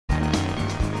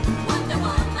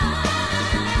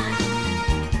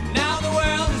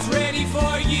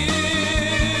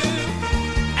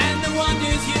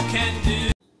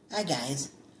Hi guys,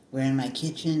 we're in my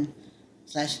kitchen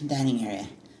slash dining area,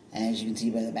 and as you can see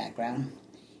by the background,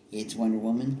 it's Wonder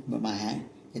Woman with my hat.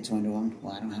 It's Wonder Woman.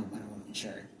 Well, I don't have a Wonder Woman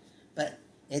shirt, but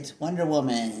it's Wonder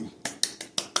Woman.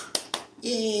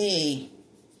 Yay!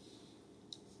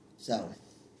 So,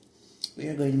 we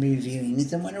are going to be reviewing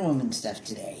some Wonder Woman stuff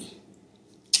today.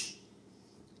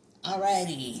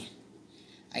 Alrighty,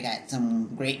 I got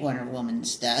some great Wonder Woman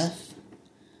stuff,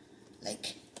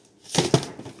 like,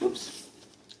 oops.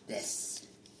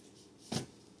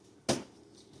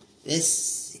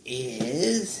 This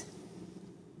is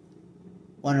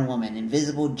Wonder Woman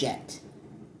Invisible Jet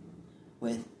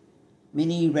with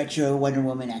mini retro Wonder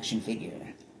Woman action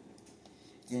figure.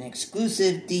 It's an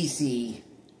exclusive DC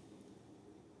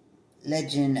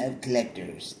Legend of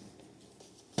Collectors.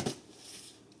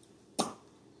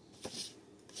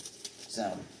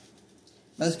 So,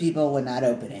 most people would not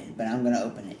open it, but I'm going to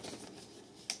open it.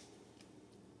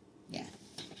 Yeah.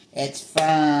 It's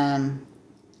from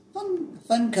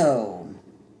Funko.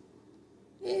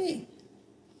 Yay.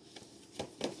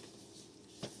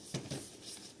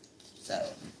 So,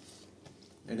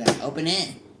 we're going to open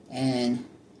it and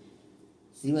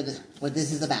see what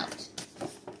this is about.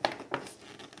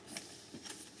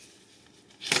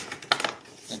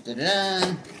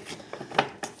 Da-da-da.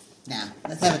 Now,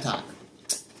 let's have a talk.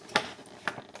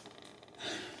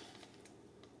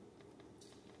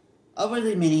 Over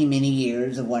the many, many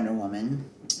years of Wonder Woman,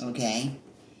 okay,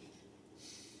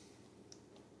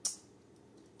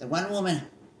 the Wonder Woman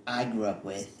I grew up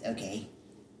with, okay,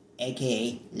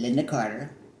 aka Linda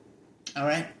Carter,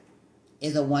 alright,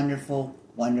 is a wonderful,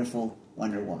 wonderful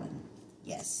Wonder Woman.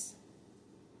 Yes.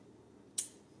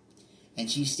 And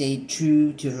she stayed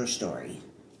true to her story.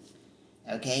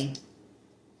 Okay?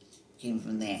 Came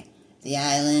from there. The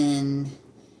island,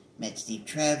 met Steve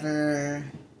Trevor,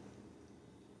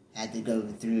 had to go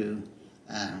through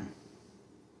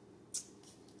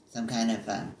some kind of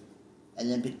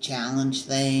Olympic challenge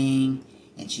thing,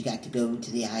 and she got to go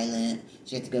to the island.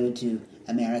 She got to go to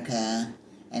America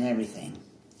and everything.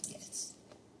 Yes.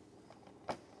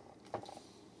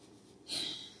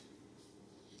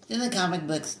 Then the comic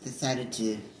books decided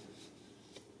to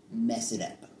mess it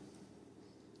up.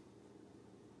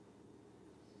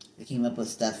 They came up with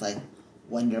stuff like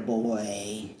Wonder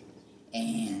Boy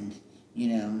and, you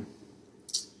know,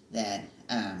 that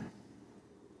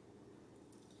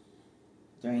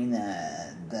during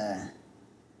the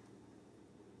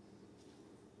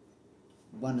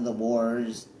one of the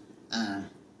wars, the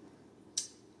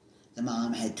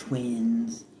mom had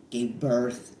twins, gave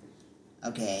birth,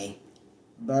 okay,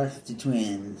 birth to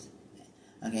twins,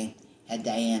 okay, had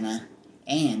Diana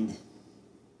and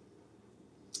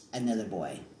another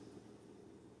boy.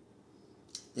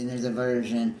 Then there's a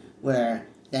version where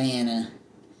Diana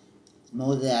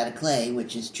molded out of clay,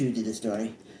 which is true to the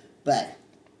story, but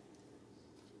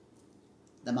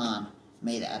the mom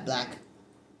made a black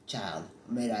child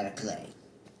made out of clay.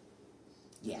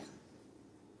 Yeah.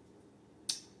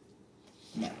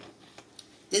 No.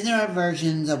 Then there are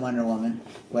versions of Wonder Woman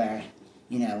where,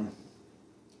 you know,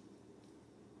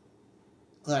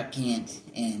 Clark Kent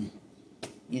and,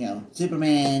 you know,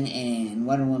 Superman and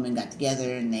Wonder Woman got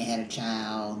together and they had a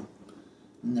child.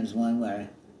 And there's one where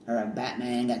her and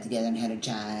Batman got together and had a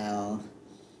child.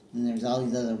 And there's all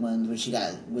these other ones where she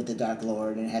got with the Dark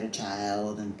Lord and had a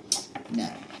child. And no.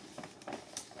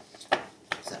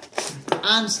 So,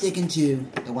 I'm sticking to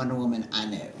the Wonder Woman I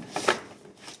know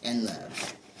and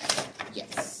love.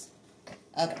 Yes.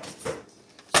 Okay.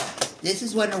 This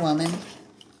is Wonder Woman.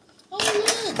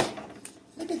 Oh, look.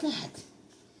 Look at that.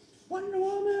 Wonder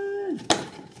Woman.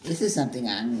 This is something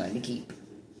I'm going to keep.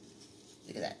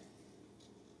 Look at that.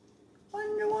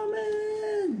 Wonder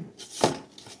Woman.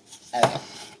 Okay.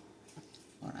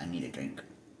 Well, I need a drink.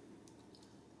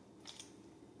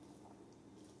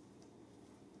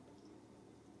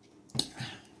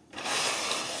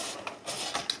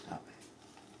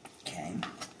 Okay.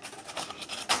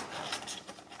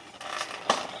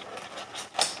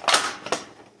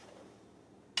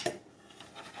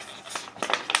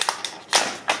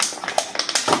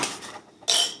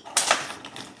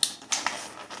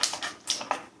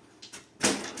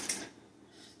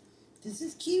 This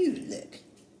is cute, look.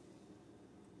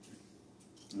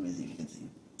 Let me see if you can see.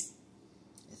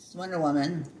 This is Wonder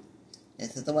Woman.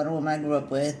 This is the Wonder Woman I grew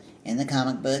up with in the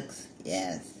comic books,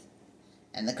 yes.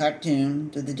 And the cartoon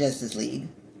to the Justice League.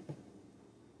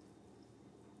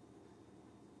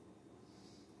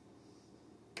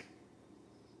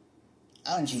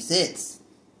 Oh, and she sits.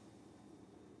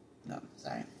 No,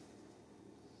 sorry.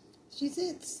 She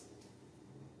sits.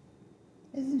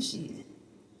 Isn't she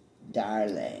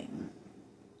darling?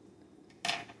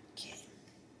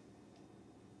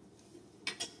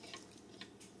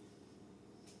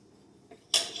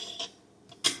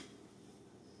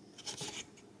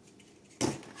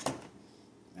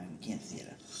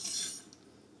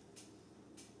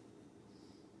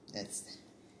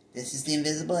 This is the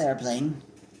invisible airplane.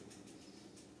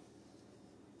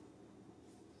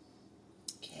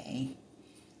 Okay.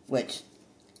 Which,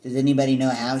 does anybody know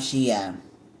how she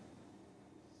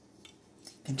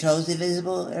controls the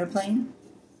invisible airplane?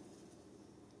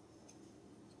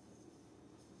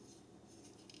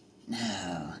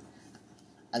 No.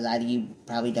 A lot of you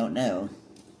probably don't know.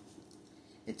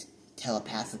 It's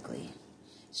telepathically.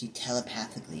 She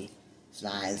telepathically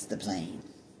flies the plane.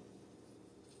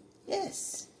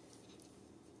 Yes.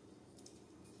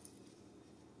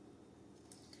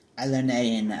 I learned that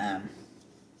in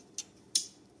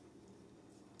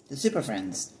the Super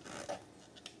Friends.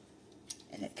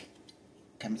 And it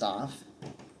comes off.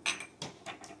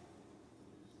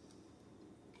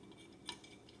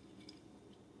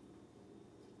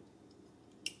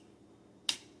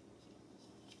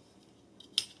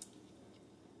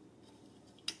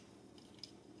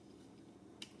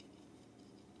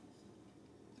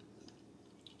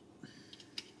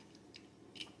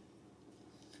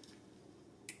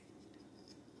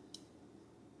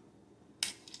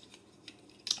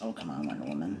 Oh, come on, Wonder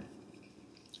Woman.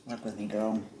 Work with me,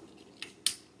 girl.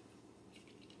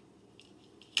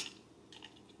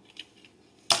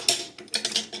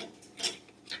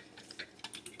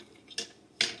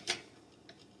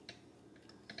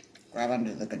 Grab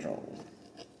onto the controls.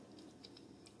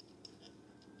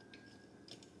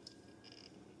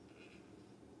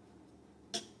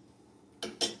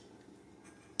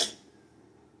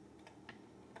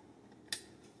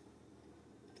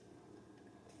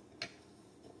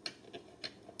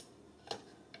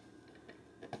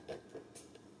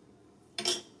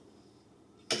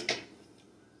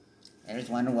 There's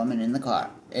Wonder Woman in the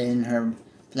car, in her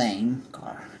plane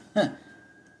car.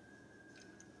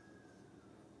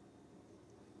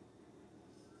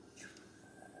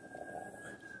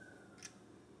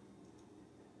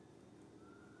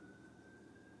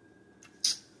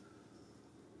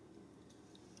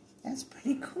 That's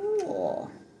pretty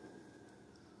cool.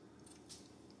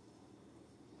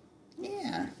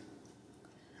 Yeah.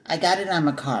 I got it on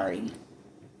Macari.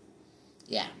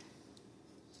 Yeah.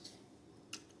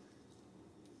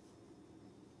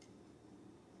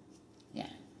 Yeah.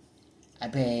 I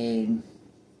paid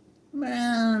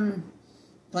around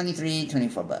 23,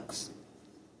 24 bucks.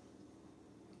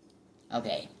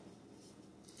 Okay.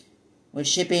 With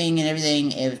shipping and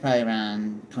everything, it was probably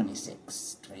around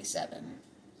 26, 27.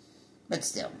 But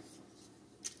still.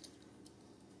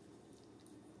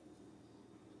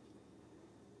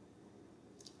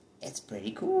 It's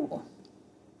pretty cool.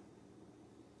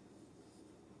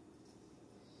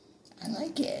 I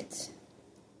like it.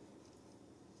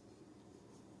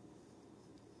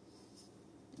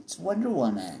 It's Wonder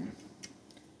Woman.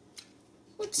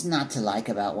 What's not to like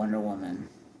about Wonder Woman?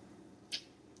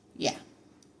 Yeah.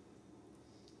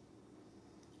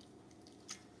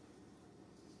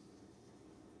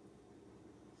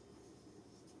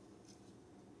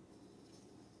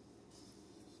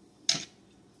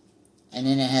 And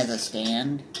then it has a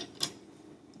stand.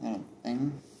 Little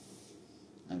thing.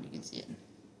 I hope you can see it.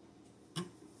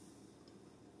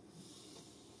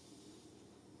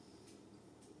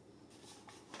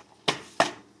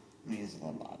 Let me use the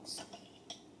little box.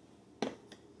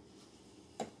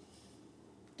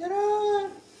 Ta-da!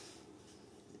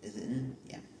 Is it in?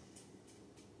 Yeah.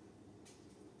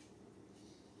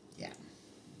 Yeah.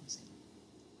 Let's see.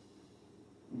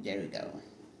 There we go.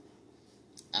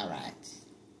 Alright.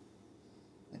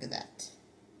 Look at that.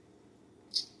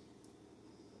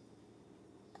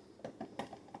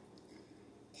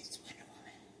 It's Wonder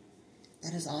Woman.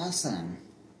 That is awesome.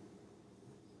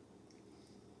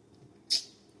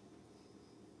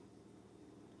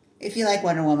 If you like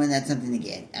Wonder Woman, that's something to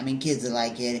get. I mean, kids will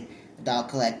like it, adult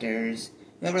collectors,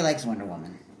 whoever likes Wonder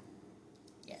Woman.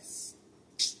 Yes.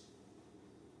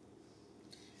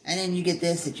 And then you get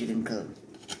this that you can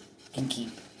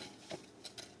keep.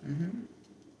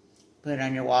 Put it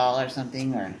on your wall or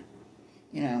something, or,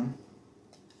 you know,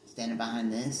 standing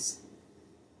behind this.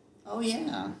 Oh,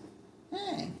 yeah.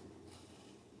 Hey.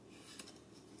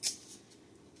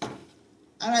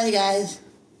 Alrighty, guys.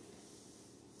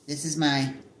 This is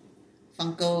my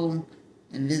Funko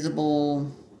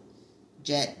invisible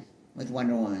jet with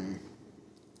Wonder Woman.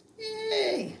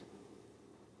 Yay!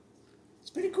 It's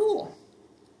pretty cool.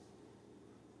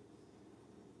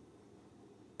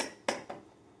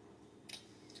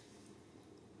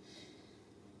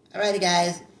 Alrighty,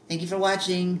 guys. Thank you for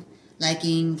watching,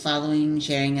 liking, following,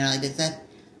 sharing, and all that good stuff.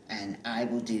 And I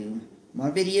will do more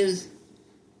videos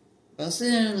real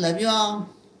soon. Love you all.